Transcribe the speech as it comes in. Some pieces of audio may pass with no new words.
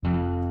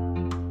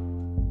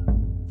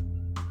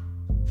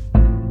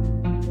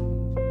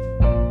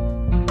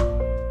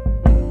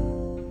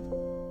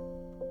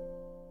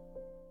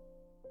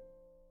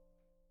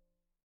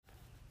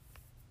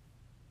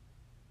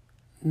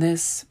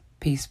This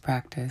peace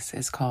practice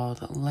is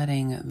called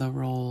letting the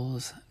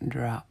rolls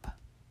drop,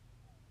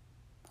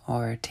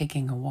 or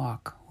taking a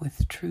walk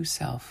with true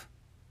self.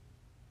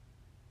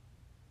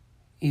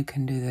 You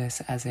can do this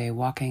as a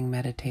walking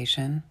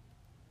meditation,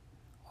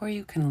 or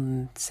you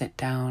can sit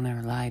down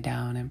or lie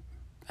down and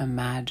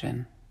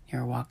imagine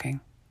you're walking.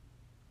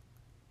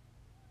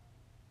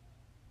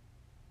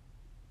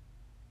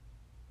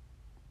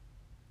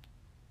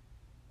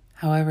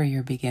 However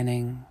you're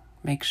beginning,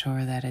 make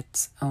sure that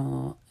it's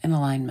in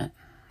alignment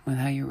with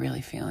how you're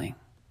really feeling.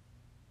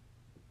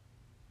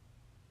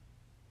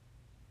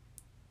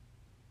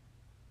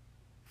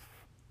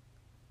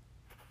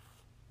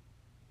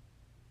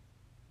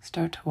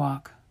 Start to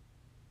walk.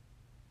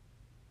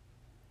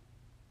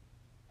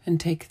 And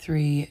take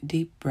 3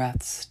 deep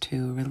breaths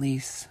to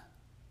release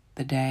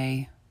the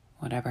day,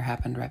 whatever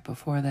happened right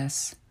before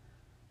this.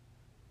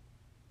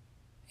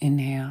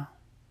 Inhale.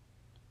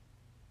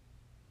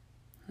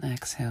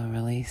 Exhale,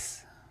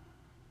 release.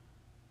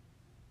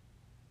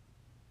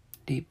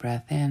 Deep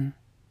breath in.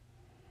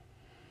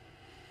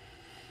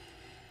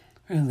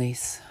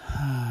 Release.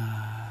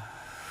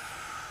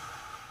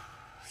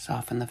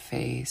 Soften the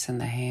face and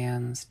the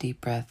hands.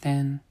 Deep breath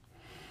in.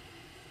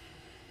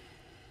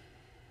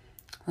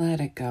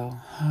 Let it go.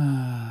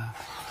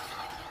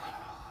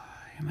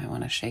 You might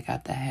want to shake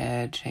out the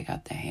head, shake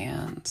out the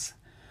hands.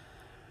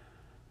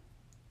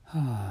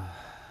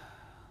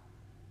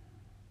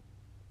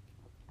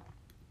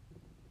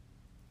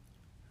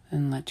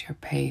 And let your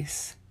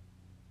pace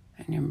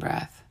and your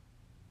breath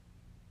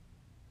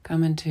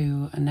come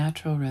into a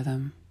natural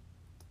rhythm.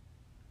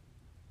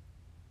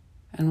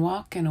 And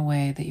walk in a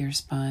way that your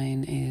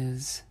spine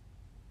is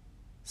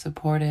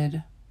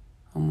supported,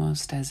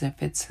 almost as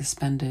if it's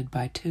suspended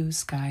by 2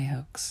 sky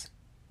hooks.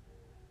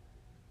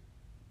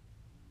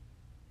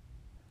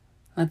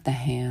 Let the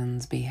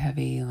hands be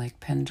heavy like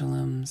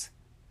pendulums.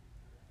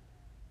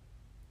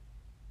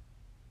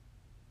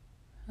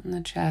 And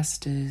the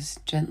chest is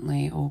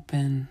gently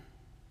open.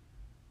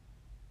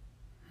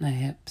 The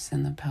hips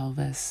and the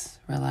pelvis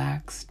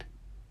relaxed.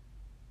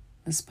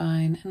 The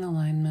spine in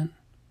alignment.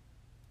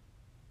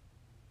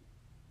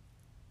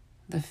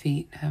 The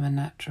feet have a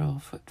natural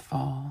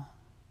footfall.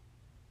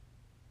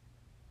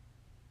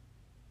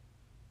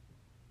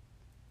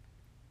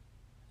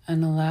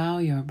 And allow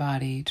your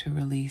body to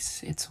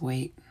release its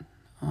weight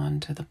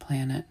onto the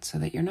planet so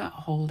that you're not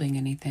holding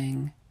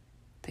anything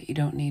that you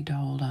don't need to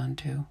hold on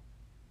to.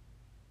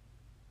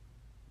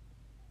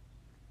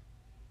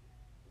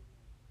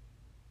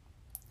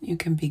 You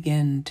can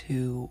begin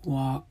to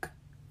walk,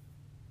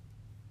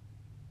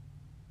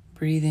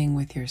 breathing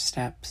with your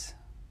steps,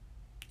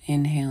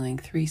 inhaling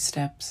 3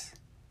 steps,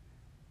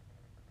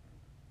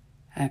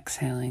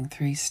 exhaling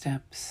 3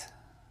 steps.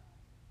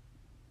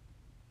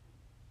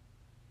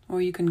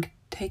 Or you can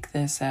take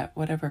this at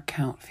whatever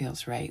count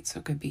feels right. So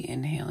it could be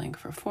inhaling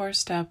for 4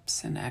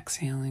 steps and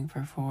exhaling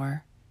for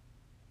 4.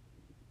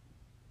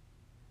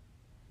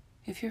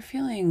 If you're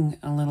feeling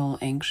a little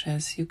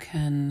anxious, you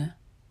can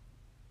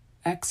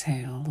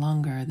exhale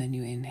longer than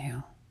you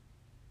inhale.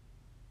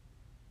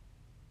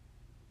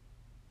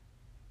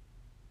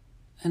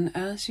 And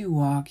as you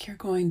walk, you're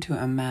going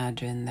to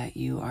imagine that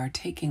you are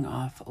taking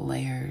off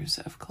layers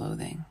of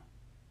clothing.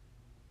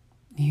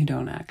 You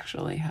don't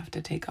actually have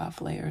to take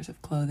off layers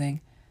of clothing,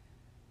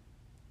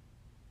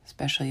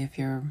 especially if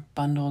you're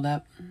bundled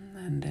up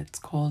and it's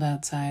cold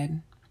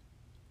outside.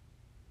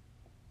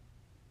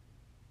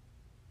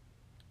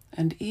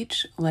 And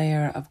each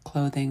layer of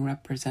clothing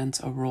represents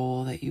a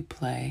role that you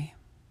play.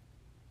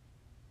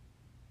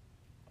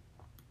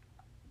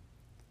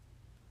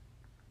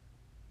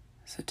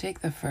 So take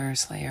the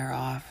first layer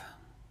off.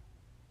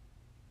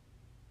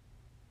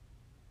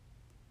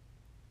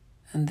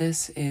 And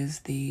this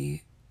is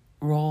the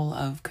role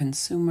of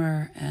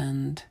consumer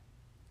and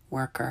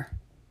worker.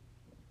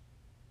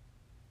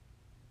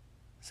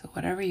 So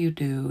whatever you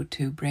do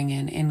to bring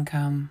in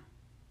income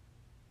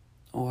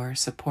or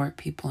support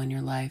people in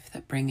your life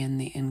that bring in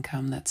the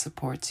income that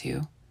supports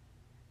you,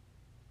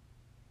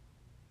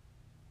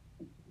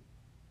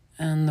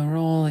 and the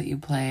role that you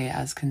play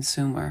as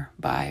consumer,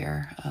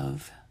 buyer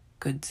of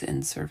goods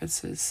and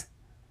services.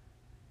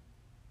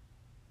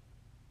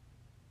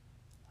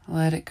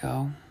 Let it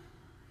go.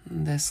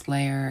 This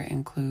layer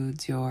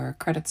includes your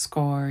credit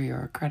score,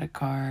 your credit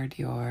card,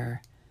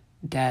 your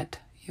debt,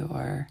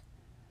 your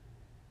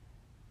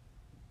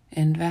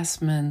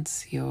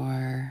investments,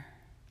 your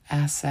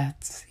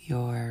assets,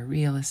 your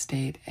real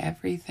estate,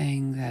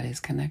 everything that is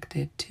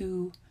connected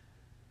to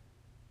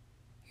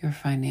your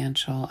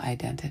financial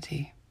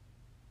identity.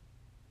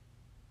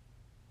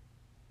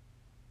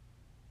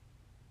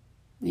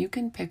 You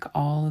can pick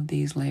all of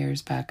these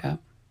layers back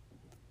up.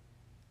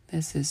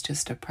 This is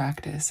just a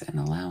practice in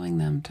allowing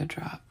them to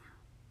drop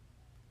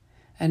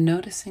and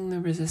noticing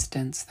the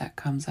resistance that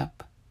comes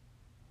up.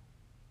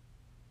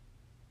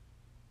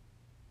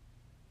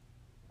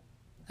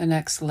 The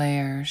next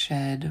layer,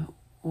 shed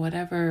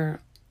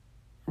whatever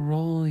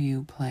role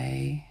you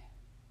play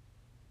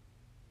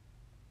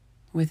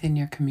within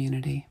your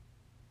community.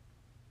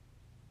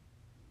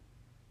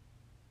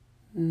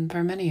 And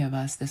for many of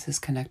us, this is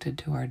connected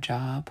to our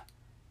job.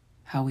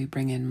 How we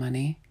bring in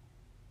money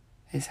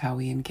is how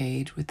we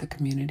engage with the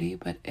community,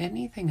 but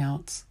anything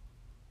else,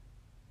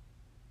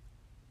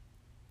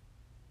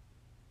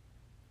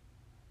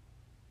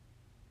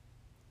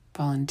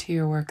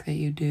 volunteer work that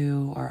you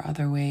do or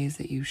other ways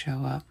that you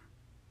show up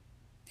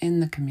in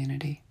the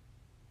community,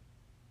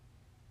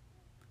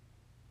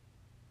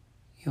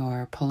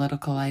 your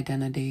political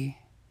identity,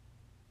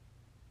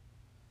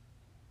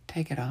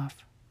 take it off.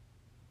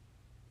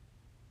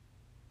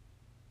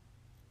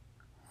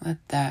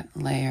 Let that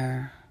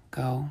layer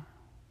go.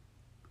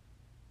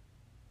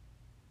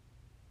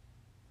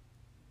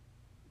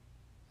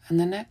 And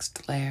the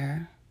next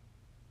layer,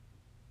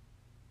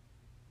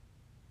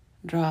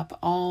 drop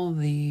all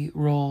the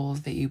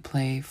roles that you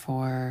play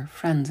for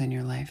friends in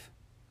your life.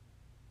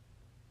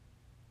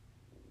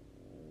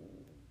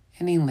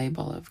 Any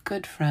label of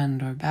good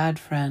friend or bad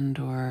friend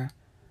or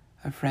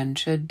a friend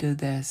should do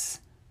this.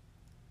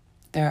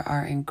 There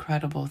are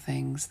incredible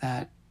things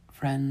that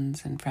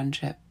friends and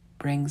friendship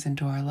brings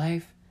into our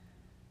life.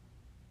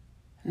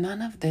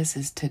 None of this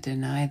is to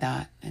deny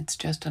that. It's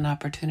just an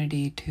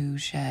opportunity to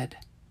shed.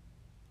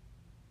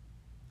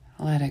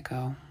 Let it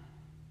go.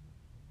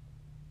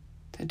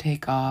 To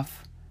take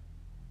off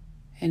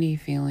any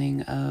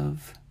feeling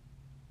of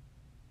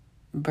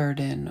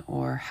burden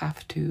or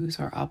have-tos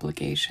or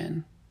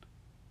obligation.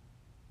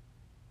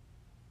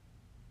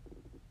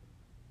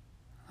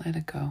 Let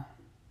it go.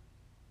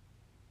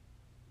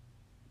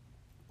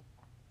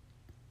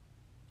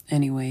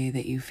 Any way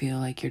that you feel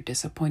like you're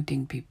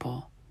disappointing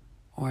people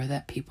or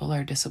that people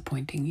are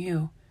disappointing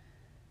you,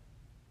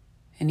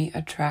 any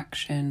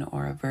attraction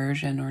or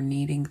aversion or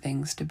needing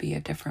things to be a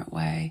different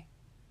way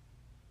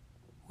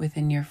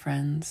within your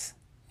friends,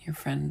 your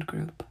friend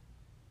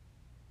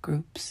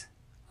groups,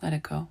 let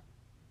it go.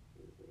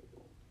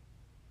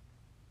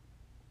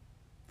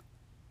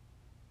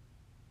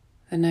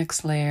 The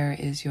next layer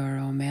is your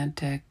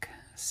romantic,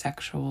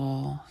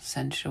 sexual,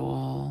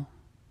 sensual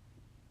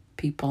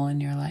people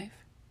in your life.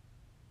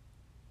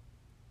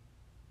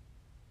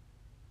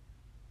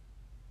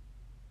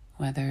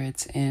 Whether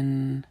it's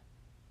in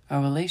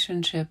a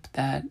relationship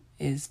that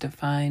is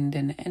defined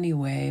in any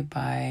way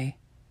by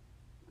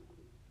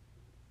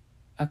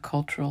a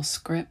cultural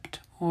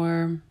script,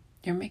 or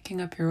you're making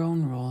up your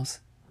own rules,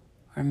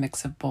 or a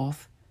mix of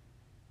both.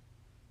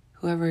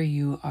 Whoever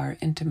you are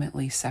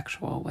intimately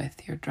sexual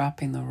with, you're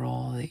dropping the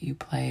role that you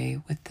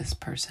play with this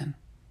person.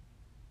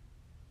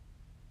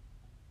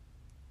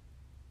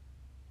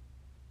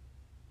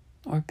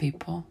 Or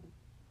people.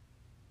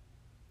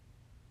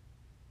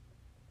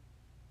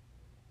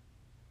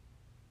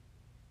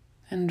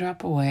 And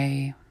drop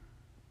away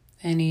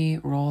any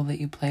role that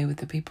you play with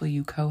the people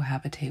you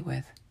cohabitate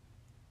with.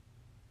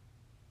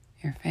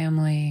 Your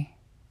family.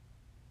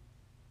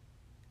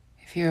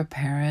 If you're a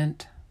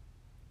parent,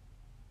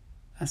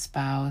 a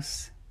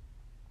spouse.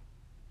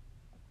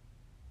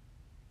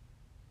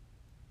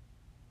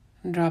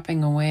 And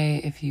dropping away,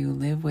 if you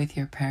live with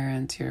your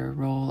parents, your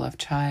role of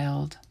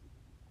child.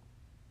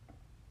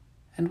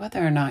 And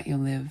whether or not you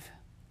live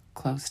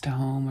close to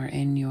home or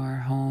in your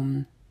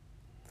home,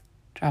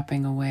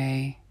 dropping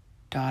away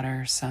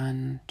daughter,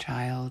 son,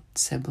 child,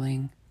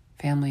 sibling,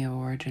 family of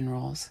origin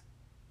roles.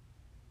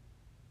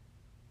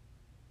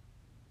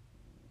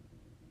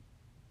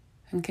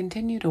 And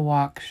continue to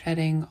walk,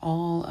 shedding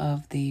all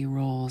of the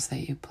roles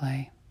that you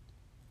play.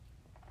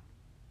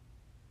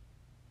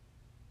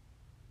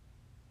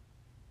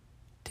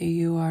 Till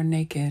you are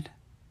naked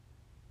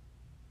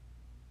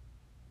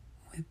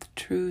with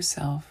true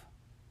self.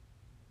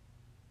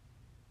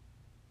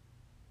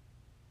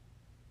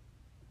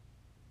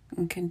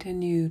 And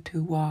continue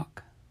to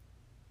walk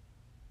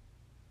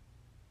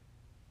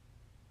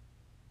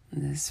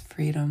in this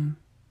freedom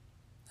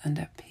and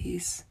at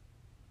peace,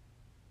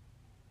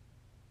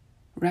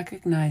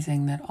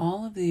 recognizing that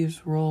all of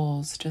these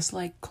roles, just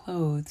like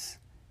clothes,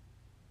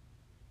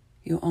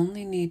 you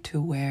only need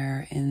to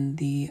wear in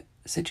the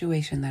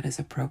situation that is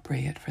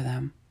appropriate for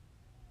them.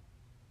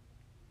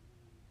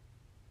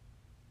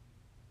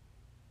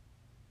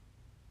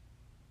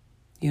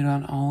 You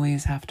don't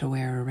always have to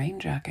wear a rain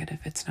jacket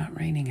if it's not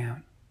raining out.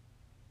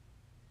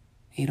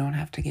 You don't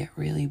have to get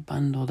really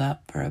bundled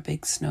up for a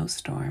big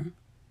snowstorm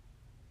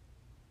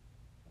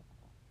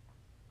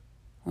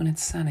when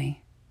it's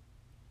sunny.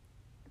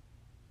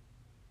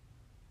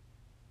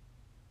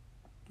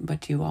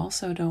 But you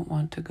also don't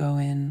want to go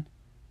in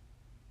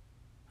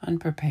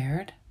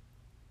unprepared.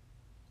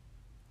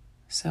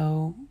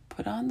 So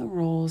put on the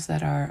roles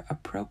that are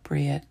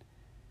appropriate,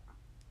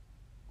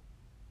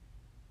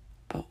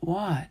 but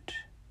watch.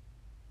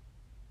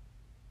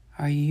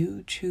 Are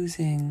you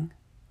choosing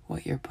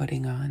what you're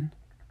putting on?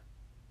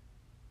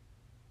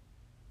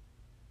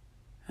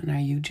 And are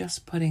you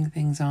just putting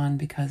things on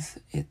because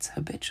it's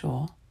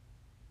habitual?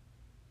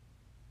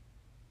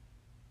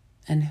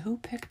 And who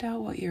picked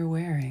out what you're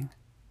wearing?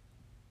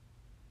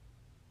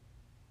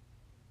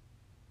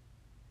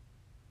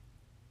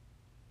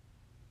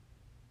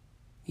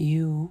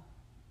 You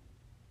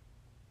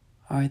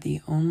are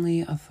the only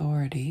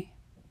authority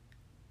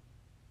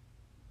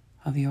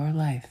of your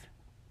life.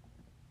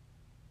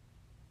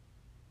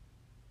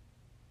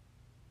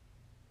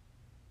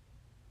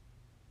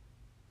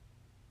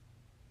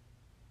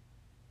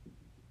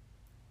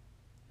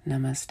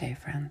 Namaste,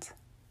 friends.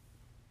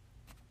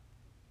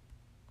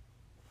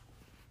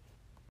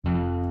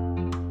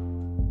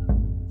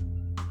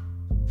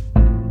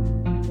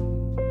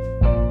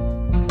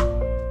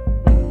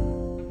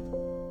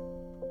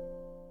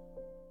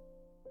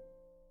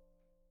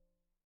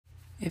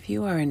 If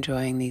you are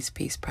enjoying these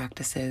peace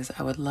practices,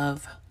 I would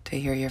love to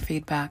hear your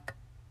feedback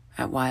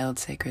at Wild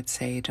Sacred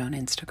Sage on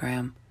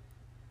Instagram.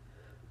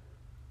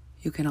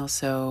 You can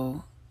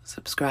also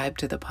subscribe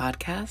to the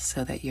podcast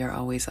so that you're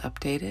always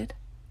updated,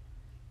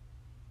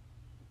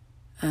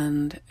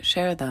 and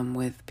share them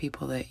with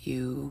people that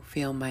you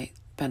feel might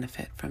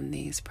benefit from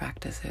these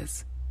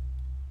practices.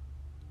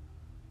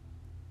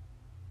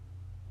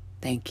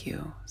 Thank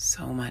you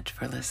so much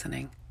for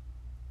listening.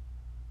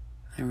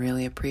 I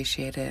really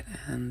appreciate it,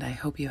 and I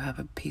hope you have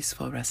a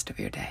peaceful rest of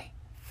your day.